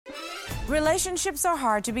Relationships are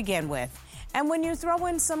hard to begin with. And when you throw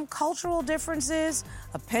in some cultural differences,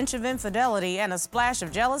 a pinch of infidelity, and a splash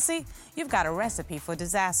of jealousy, you've got a recipe for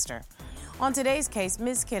disaster. On today's case,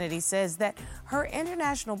 Ms. Kennedy says that her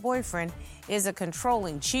international boyfriend is a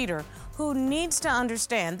controlling cheater who needs to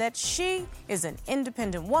understand that she is an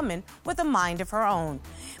independent woman with a mind of her own.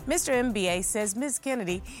 Mr. MBA says Ms.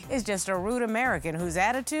 Kennedy is just a rude American whose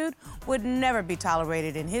attitude would never be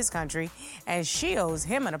tolerated in his country, and she owes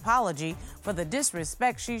him an apology for the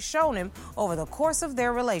disrespect she's shown him over the course of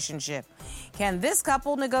their relationship. Can this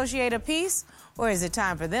couple negotiate a peace, or is it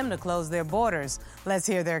time for them to close their borders? Let's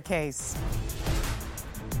hear their case.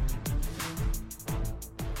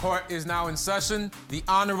 Court is now in session. The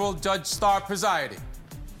Honorable Judge Starr presiding.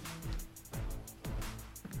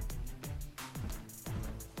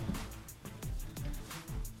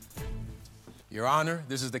 Your Honor,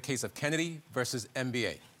 this is the case of Kennedy versus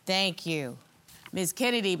MBA. Thank you. Ms.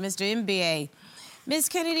 Kennedy, Mr. MBA. Ms.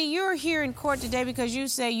 Kennedy, you're here in court today because you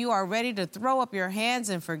say you are ready to throw up your hands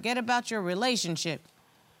and forget about your relationship.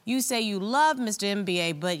 You say you love Mr.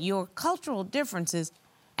 MBA, but your cultural differences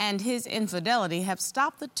and his infidelity have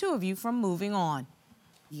stopped the two of you from moving on.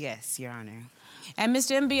 Yes, Your Honor. And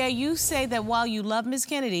Mr. MBA, you say that while you love Ms.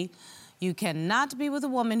 Kennedy, you cannot be with a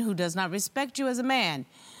woman who does not respect you as a man.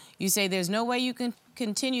 You say there's no way you can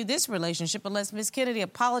continue this relationship unless Ms. Kennedy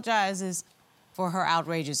apologizes for her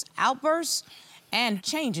outrageous outbursts and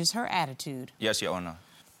changes her attitude. Yes, Your Honor.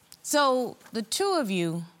 So the two of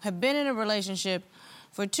you have been in a relationship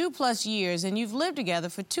for 2+ years, and you've lived together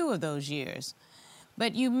for 2 of those years.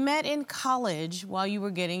 But you met in college while you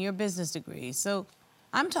were getting your business degree. So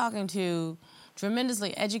I'm talking to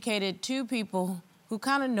tremendously educated 2 people who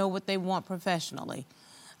kind of know what they want professionally.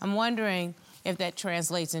 I'm wondering if that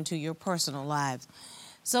translates into your personal lives.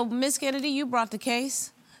 So, Ms. Kennedy, you brought the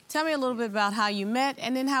case. Tell me a little bit about how you met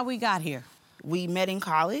and then how we got here. We met in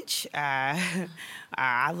college.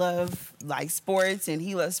 I love sports, and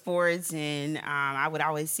he loves sports, and I would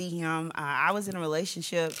always see him. I was in a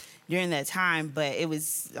relationship during that time, but it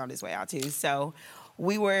was on its way out too. So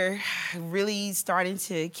we were really starting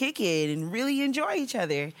to kick it and really enjoy each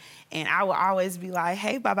other. And I would always be like,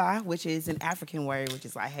 hey, Baba, which is an African word, which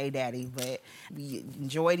is like, hey, daddy. But we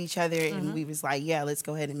enjoyed each other, and we was like, yeah, let's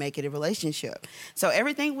go ahead and make it a relationship. So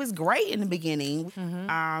everything was great in the beginning,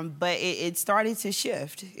 but it started to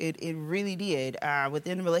shift. It really did.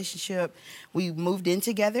 Within the relationship, we moved in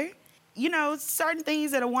together. You know, certain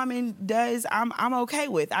things that a woman does, I'm okay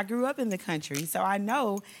with. I grew up in the country, so I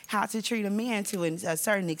know how to treat a man to a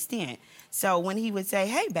certain extent. So when he would say,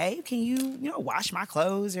 hey, babe, can you wash my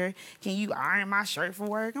clothes, or can you iron my shirt for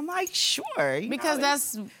work? I'm like, sure.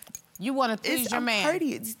 Because you want to please your man.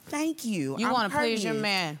 Thank you. You want to please your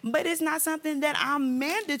man. But it's not something that I'm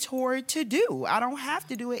mandatory to do. I don't have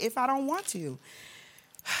to do it if I don't want to.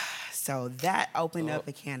 So that opened up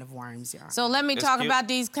a can of worms, y'all. So let me talk about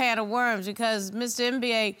these can of worms, because Mr.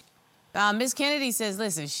 MBA, Ms. Kennedy says,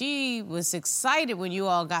 listen, she was excited when you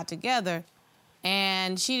all got together,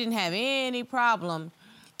 and she didn't have any problem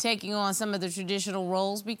taking on some of the traditional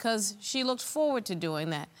roles because she looked forward to doing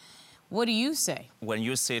that. What do you say? When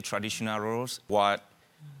you say traditional roles, what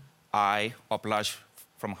I oblige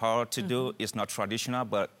from her to do is not traditional,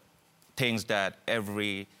 but things that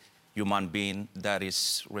every human being that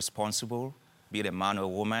is responsible, be it a man or a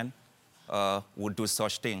woman, would do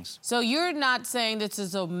such things. So you're not saying this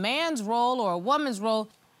is a man's role or a woman's role,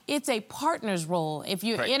 it's a partner's role. If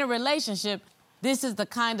you're in a relationship, this is the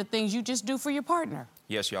kind of things you just do for your partner.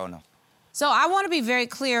 Yes, Your Honor. So I want to be very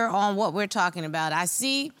clear on what we're talking about. I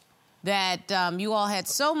see that you all had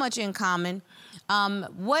so much in common.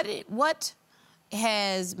 What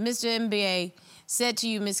has Mr. MBA said to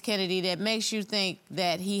you, Ms. Kennedy, that makes you think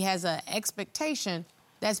that he has an expectation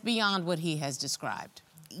that's beyond what he has described?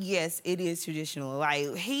 Yes, it is traditional.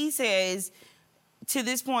 Like, he says to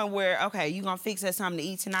this point where, okay, you gonna fix us something to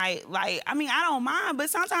eat tonight? Like, I mean, I don't mind,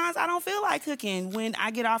 but sometimes I don't feel like cooking when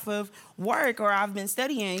I get off of work or I've been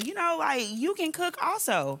studying. You can cook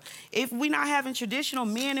also. If we're not having traditional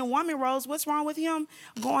men and woman roles, what's wrong with him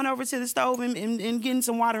going over to the stove and getting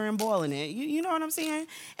some water and boiling it? You know what I'm saying?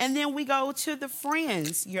 And then we go to the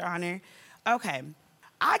friends, Your Honor. Okay.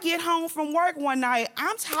 I get home from work one night,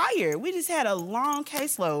 I'm tired. We just had a long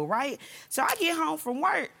caseload, right? So I get home from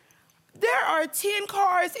work. There are 10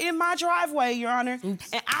 cars in my driveway, Your Honor, and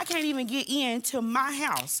I can't even get into my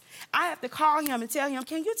house. I have to call him and tell him,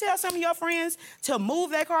 can you tell some of your friends to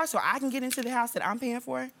move that car so I can get into the house that I'm paying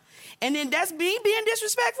for? And then that's me being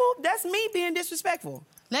disrespectful? That's me being disrespectful.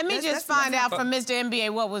 Let me just find out from Mr. MBA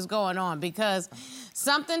what was going on, because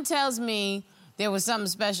something tells me there was something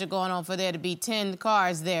special going on for there to be 10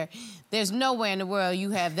 cars there. there's nowhere in the world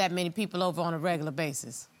you have that many people over on a regular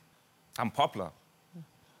basis. I'm popular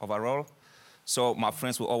overall. So my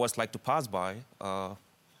friends will always like to pass by.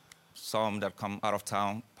 Some that come out of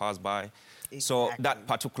town pass by. Exactly. So that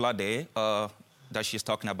particular day that she's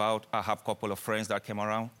talking about, I have a couple of friends that came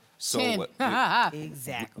around. So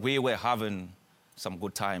we were having some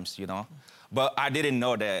good times, you know. But I didn't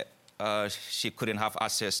know that she couldn't have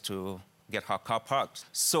access to get her car parked.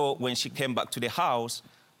 So when she came back to the house,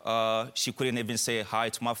 she couldn't even say hi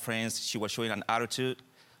to my friends. She was showing an attitude.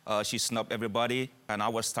 She snubbed everybody, and I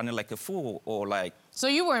was standing like a fool, or like... So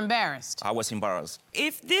you were embarrassed? I was embarrassed.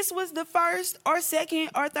 If this was the first or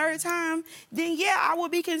second or third time, then yeah, I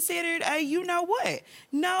would be considered a you know what.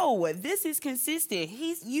 No, this is consistent.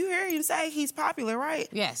 You hear him say he's popular, right?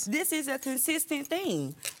 Yes. This is a consistent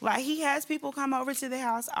thing. Like, he has people come over to the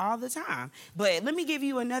house all the time. But let me give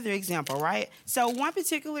you another example, right? So one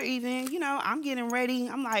particular evening, you know, I'm getting ready.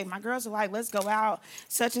 I'm like, my girls are like, let's go out,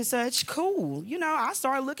 such and such. Cool. You know, I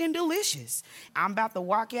start looking delicious. I'm about to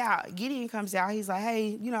walk out. Gideon comes out. He's like, hey,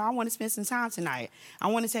 you know, I want to spend some time tonight. I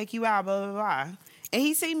want to take you out, blah, blah, blah. And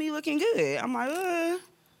he see me looking good. I'm like,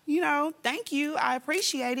 you know, thank you. I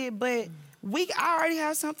appreciate it, but I already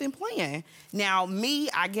have something planned. Now,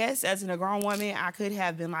 me, I guess, as a grown woman, I could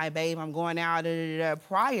have been like, babe, I'm going out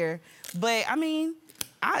prior. But, I mean,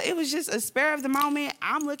 it was just a spur of the moment.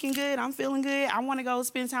 I'm looking good. I'm feeling good. I want to go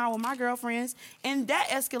spend time with my girlfriends. And that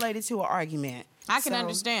escalated to an argument. I can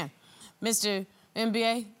understand. Mr.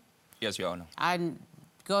 MBA? Yes, Your Honor.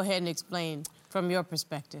 Go ahead and explain from your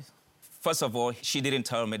perspective. First of all, she didn't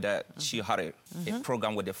tell me that she had a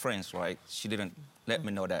program with her friends, right? She didn't let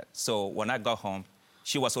me know that. So when I got home,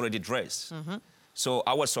 she was already dressed. So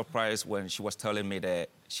I was surprised when she was telling me that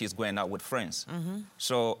she's going out with friends.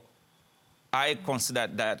 So I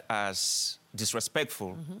considered that as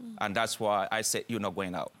disrespectful, and that's why I said, you're not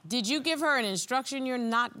going out. Did you give her an instruction you're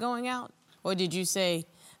not going out? Or did you say,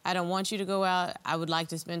 I don't want you to go out, I would like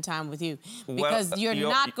to spend time with you? Because you're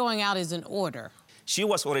not going out is an order. She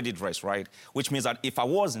was already dressed, right? Which means that if I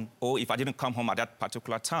wasn't, or if I didn't come home at that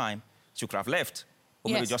particular time, she could have left,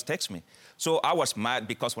 or maybe just text me. So I was mad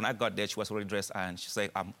because when I got there, she was already dressed, and she said,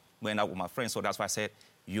 I'm going out with my friends. So that's why I said,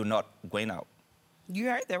 you're not going out. You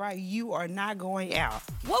heard that right. You are not going out.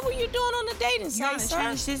 What were you doing on the dating site, You sir?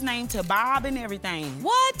 changed his name to Bob and everything.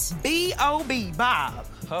 What? B-O-B, Bob.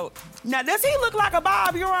 Oh. Now, does he look like a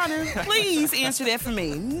Bob, Your Honor? Please answer that for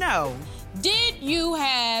me. No. Did you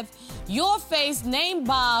have your face named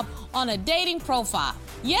Bob on a dating profile?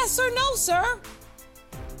 Yes or no, sir?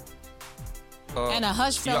 And a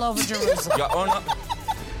hush fell over Jerusalem. Your Honor.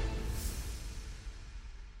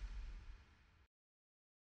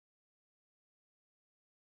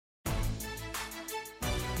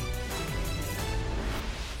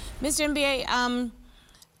 Mr. MBA,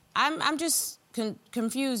 I'm just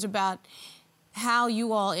confused about how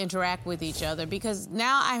you all interact with each other, because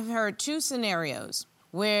now I've heard two scenarios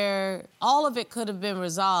where all of it could have been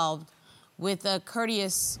resolved with a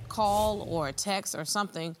courteous call or a text or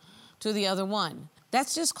something to the other one.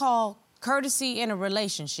 That's just called courtesy in a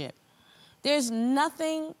relationship. There's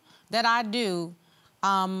nothing that I do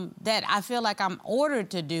that I feel like I'm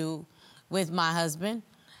ordered to do with my husband.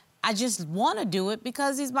 I just want to do it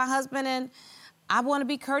because he's my husband and I want to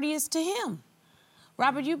be courteous to him.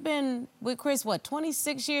 Robert, you've been with Chris, what,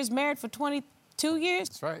 26 years, married for 22 years?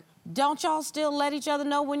 That's right. Don't y'all still let each other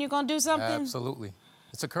know when you're going to do something? Absolutely.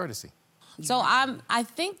 It's a courtesy. So I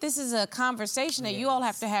think this is a conversation that you all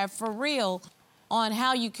have to have for real on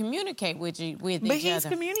how you communicate with each other. But he's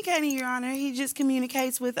communicating, Your Honor. He just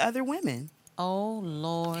communicates with other women. Oh,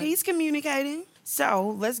 Lord. He's communicating.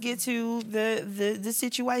 So let's get to the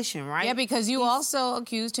situation, right? Yeah, because you also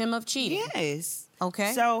accused him of cheating. Yes.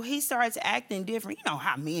 Okay. So he starts acting different. You know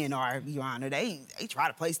how men are, Your Honor. They try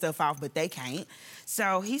to play stuff off, but they can't.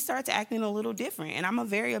 So he starts acting a little different. And I'm a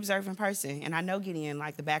very observant person, and I know Gideon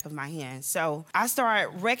like the back of my hand. So I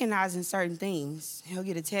start recognizing certain things. He'll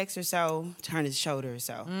get a text or so, turn his shoulder or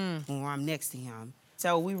so, when I'm next to him.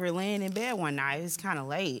 So we were laying in bed one night. It was kind of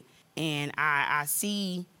late. And I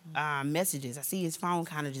see messages. I see his phone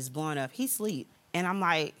kind of just blowing up. He's asleep. And I'm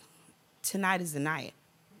like, tonight is the night.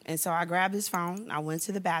 And so I grabbed his phone. I went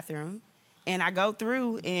to the bathroom. And I go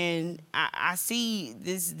through and I see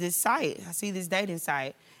this site. I see this dating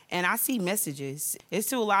site. And I see messages. It's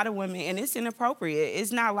to a lot of women. And it's inappropriate.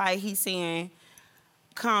 It's not like he's saying,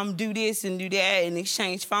 come do this and do that and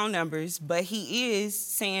exchange phone numbers. But he is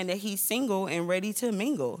saying that he's single and ready to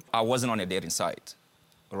mingle. I wasn't on a dating site.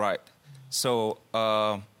 Right. So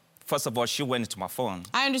First of all, she went into my phone.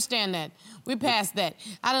 I understand that. We're past that.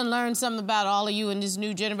 I done learned something about all of you in this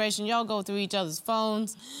new generation. Y'all go through each other's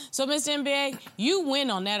phones. So, Mr. NBA, you win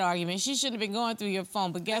on that argument. She shouldn't have been going through your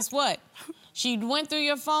phone. But guess what? She went through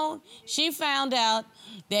your phone. She found out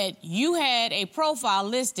that you had a profile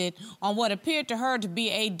listed on what appeared to her to be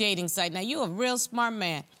a dating site. Now, you're a real smart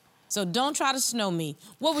man. So don't try to snow me.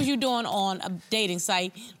 What was you doing on a dating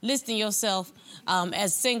site, listing yourself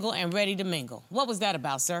as single and ready to mingle? What was that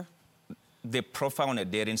about, sir? The profile on the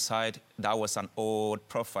dating site, that was an old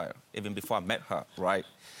profile, even before I met her, right?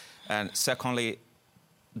 And secondly,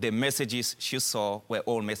 the messages she saw were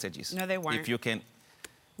old messages. No, they weren't. If you can...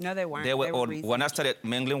 No, they weren't. They were old. recent. When I started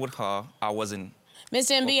mingling with her, I wasn't...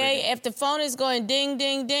 Mr. NBA, operating. if the phone is going ding,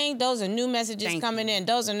 ding, ding, those are new messages Thank coming you. in.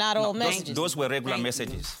 Those are not old messages. Those were regular Thank you.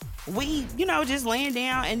 messages. We, just laying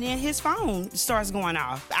down, and then his phone starts going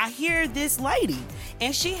off. I hear this lady,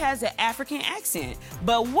 and she has an African accent.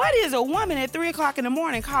 But what is a woman at 3 o'clock in the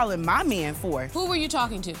morning calling my man for? Who were you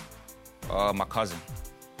talking to? My cousin.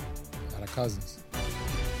 A lot of cousins.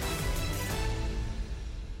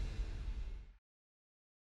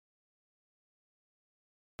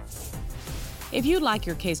 If you'd like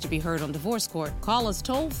your case to be heard on divorce court, call us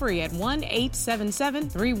toll-free at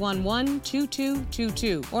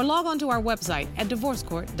 1-877-311-2222 or log on to our website at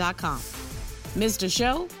divorcecourt.com. Missed a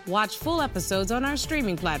show? Watch full episodes on our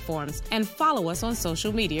streaming platforms and follow us on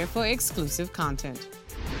social media for exclusive content.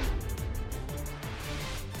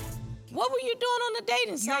 What were you doing on the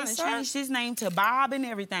dating site, They sir? changed his name to Bob and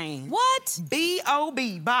everything. What?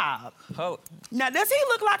 B-O-B, Bob. Oh, Now, does he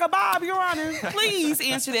look like a Bob, Your Honor? Please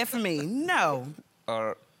answer that for me. No.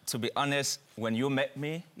 to be honest, when you met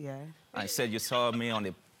me, Yeah. I said you saw me on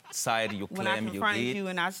the side you When I claim you confronted did. you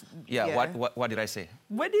and I... Yeah, what did I say?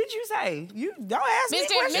 What did you say? You don't ask me Mr.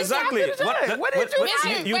 questions. Exactly. I'm gonna do it. What did you Mr.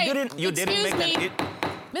 say? You Wait, didn't make excuse me. that.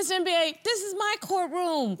 Mr. NBA, this is my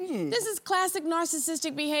courtroom. This is classic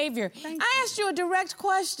narcissistic behavior. I asked you a direct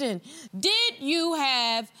question. Did you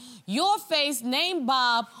have your face named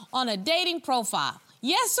Bob on a dating profile?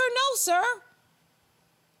 Yes or no, sir?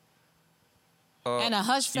 And a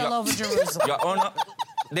hush fell over Jerusalem. Your Honor,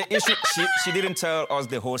 the issue, she didn't tell us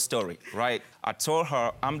the whole story, right? I told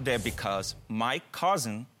her I'm there because my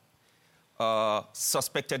cousin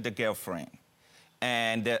suspected the girlfriend.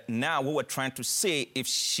 And now we were trying to see if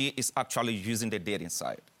she is actually using the dating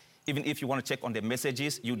site. Even if you want to check on the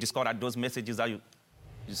messages, you discover that those messages that you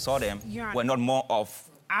saw them were not more of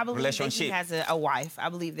I believe relationship. that he has a wife. I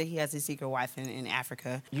believe that he has a secret wife in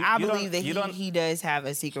Africa. You I don't- believe that you don't- he does have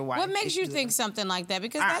a secret wife. What makes you think something like that?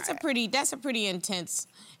 Because that's a pretty intense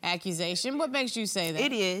accusation. What makes you say that?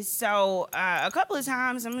 It is. So a couple of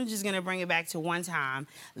times, I'm just going to bring it back to one time.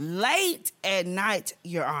 Late at night,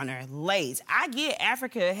 Your Honor, late. I get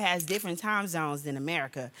Africa has different time zones than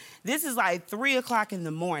America. This is like 3 o'clock in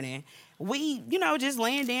the morning. We, just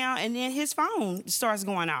laying down, and then his phone starts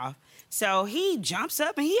going off. So he jumps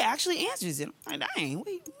up and he actually answers it. I'm like, dang, what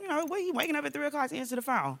are you waking up at 3 o'clock to answer the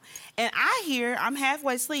phone? And I'm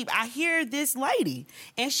halfway asleep. I hear this lady,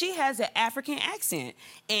 and she has an African accent.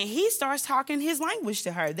 And he starts talking his language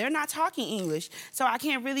to her. They're not talking English, so I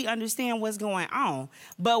can't really understand what's going on.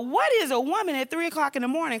 But what is a woman at 3 o'clock in the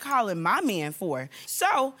morning calling my man for?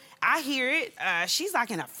 So I hear it. She's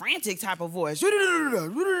like in a frantic type of voice.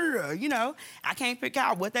 I can't pick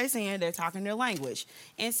out what they're saying. They're talking their language.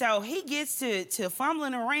 And so he gets to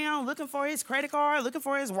fumbling around, looking for his credit card, looking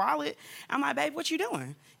for his wallet. I'm like, babe, what you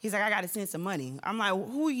doing? He's like, I got to send some money. I'm like,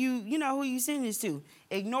 who you sending this to?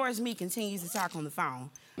 Ignores me, continues to talk on the phone.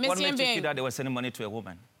 What Mr. makes you NBA, feel that they were sending money to a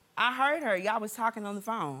woman? I heard her. Y'all was talking on the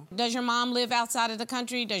phone. does your mom live outside of the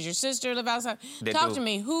country? Does your sister live outside? They Talk do. to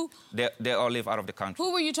me. Who They all live out of the country.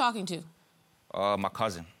 were you talking to? My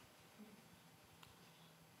cousin.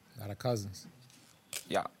 A lot of cousins.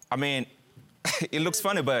 Yeah, I mean, it looks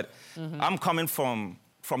funny, but I'm coming from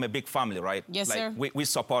a big family, right? Yes, like, sir. We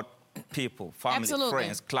support people, family, Absolutely.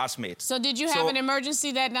 friends, classmates. So did you have an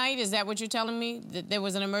emergency that night? Is that what you're telling me? That there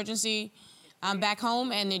was an emergency back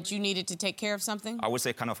home and that you needed to take care of something? I would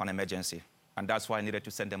say kind of an emergency, and that's why I needed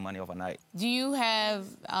to send them money overnight. Do you have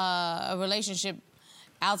a relationship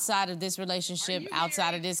outside of this relationship,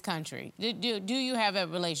 outside of this country? Do you have a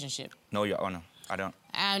relationship? No, Your Honor, I don't.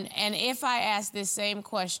 And if I ask this same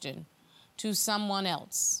question to someone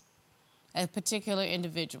else, a particular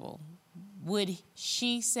individual, would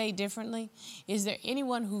she say differently? Is there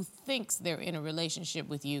anyone who thinks they're in a relationship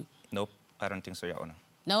with you? Nope, I don't think so, Your Honor.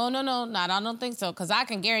 No, I don't think so. Because I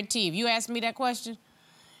can guarantee if you ask me that question,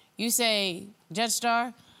 you say, Judge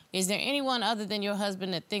Starr, Is there anyone other than your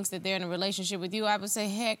husband that thinks that they're in a relationship with you? I would say,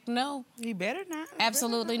 heck no. You better not.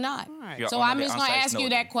 Absolutely not. All right. Your So Honor, I'm the just going to answer is ask no you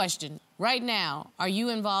then. that question. Right now, are you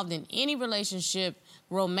involved in any relationship,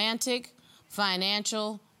 romantic,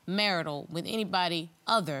 financial, marital, with anybody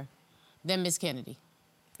other than Miss Kennedy?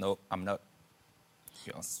 No, I'm not.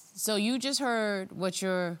 Your Honor. So you just heard what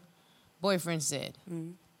your boyfriend said.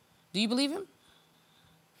 Mm-hmm. Do you believe him?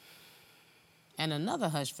 And another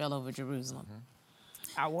hush fell over Jerusalem.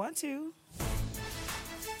 I want to.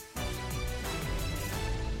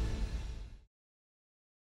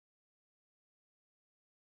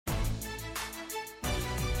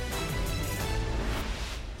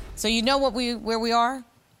 So you know where we are?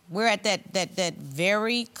 We're at that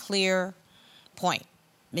very clear point.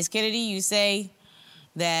 Ms. Kennedy, you say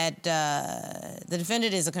that the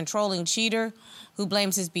defendant is a controlling cheater who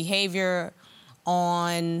blames his behavior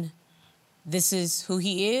on this is who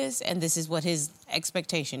he is and this is what his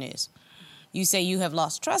expectation is. You say you have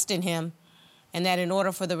lost trust in him and that in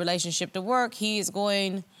order for the relationship to work, he is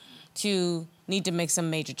going to need to make some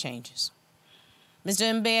major changes.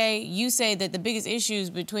 Mr. Mbe, you say that the biggest issues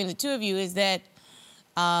between the two of you is that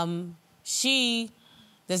she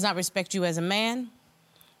does not respect you as a man,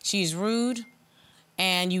 she's rude,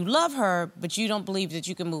 and you love her, but you don't believe that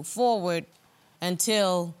you can move forward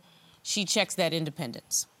until she checks that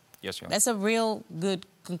independence. Yes, Your Honor. That's a real good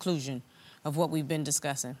conclusion of what we've been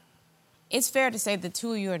discussing. It's fair to say the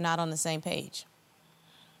two of you are not on the same page.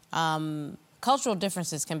 Cultural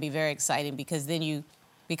differences can be very exciting because then you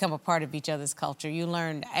become a part of each other's culture. You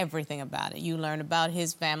learn everything about it. You learn about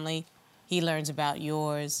his family. He learns about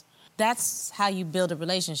yours. That's how you build a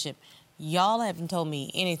relationship. Y'all haven't told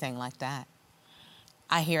me anything like that.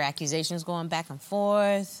 I hear accusations going back and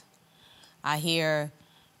forth. I hear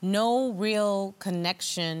no real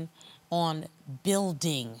connection on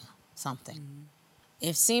building something. Mm-hmm.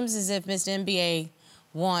 It seems as if Mr. NBA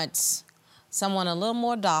wants someone a little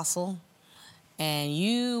more docile, and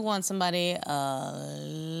you want somebody a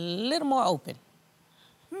little more open.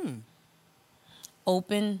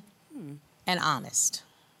 Open and honest.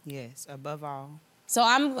 Yes, above all. So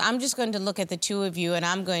I'm just going to look at the two of you, and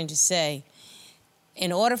I'm going to say,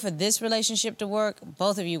 in order for this relationship to work,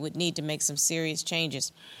 both of you would need to make some serious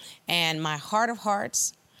changes. And my heart of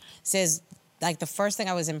hearts says, like, the first thing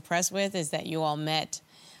I was impressed with is that you all met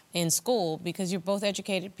in school because you're both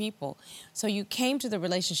educated people. So you came to the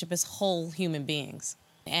relationship as whole human beings.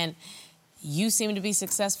 And you seem to be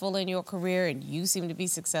successful in your career, and you seem to be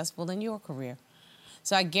successful in your career.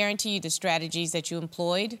 So I guarantee you the strategies that you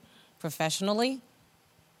employed professionally,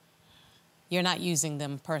 you're not using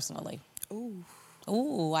them personally.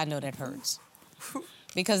 Ooh, I know that hurts.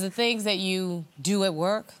 Because the things that you do at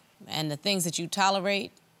work and the things that you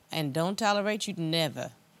tolerate and don't tolerate, you'd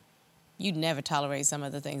never tolerate some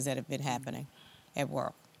of the things that have been happening at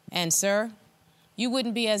work. And, sir, you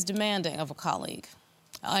wouldn't be as demanding of a colleague.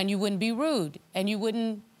 And you wouldn't be rude. And you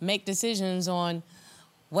wouldn't make decisions on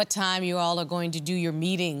what time you all are going to do your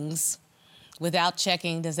meetings without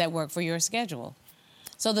checking, does that work for your schedule?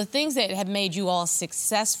 So the things that have made you all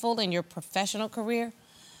successful in your professional career,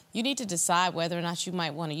 you need to decide whether or not you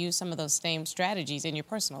might want to use some of those same strategies in your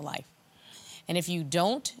personal life. And if you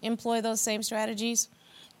don't employ those same strategies,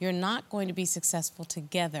 you're not going to be successful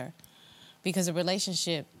together, because a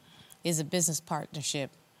relationship is a business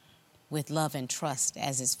partnership with love and trust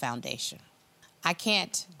as its foundation. I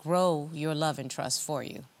can't grow your love and trust for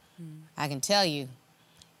you. I can tell you,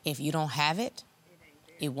 if you don't have it,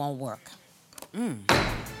 it won't work.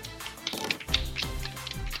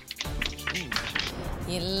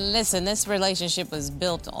 Listen, this relationship was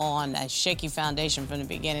built on a shaky foundation from the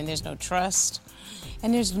beginning. There's no trust,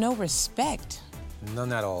 and there's no respect.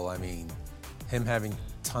 None at all. I mean, him having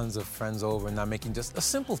tons of friends over and not making just a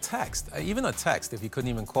simple text, even a text if he couldn't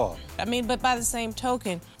even call. I mean, but by the same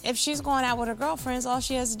token, if she's going out with her girlfriends, all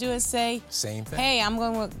she has to do is say, Same thing. hey, I'm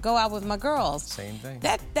going to go out with my girls. Same thing.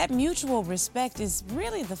 That mutual respect is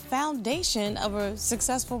really the foundation of a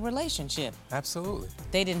successful relationship. Absolutely.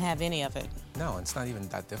 They didn't have any of it. No, it's not even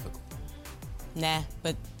that difficult. Nah,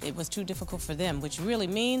 but it was too difficult for them, which really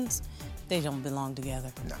means they don't belong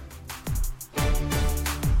together. No.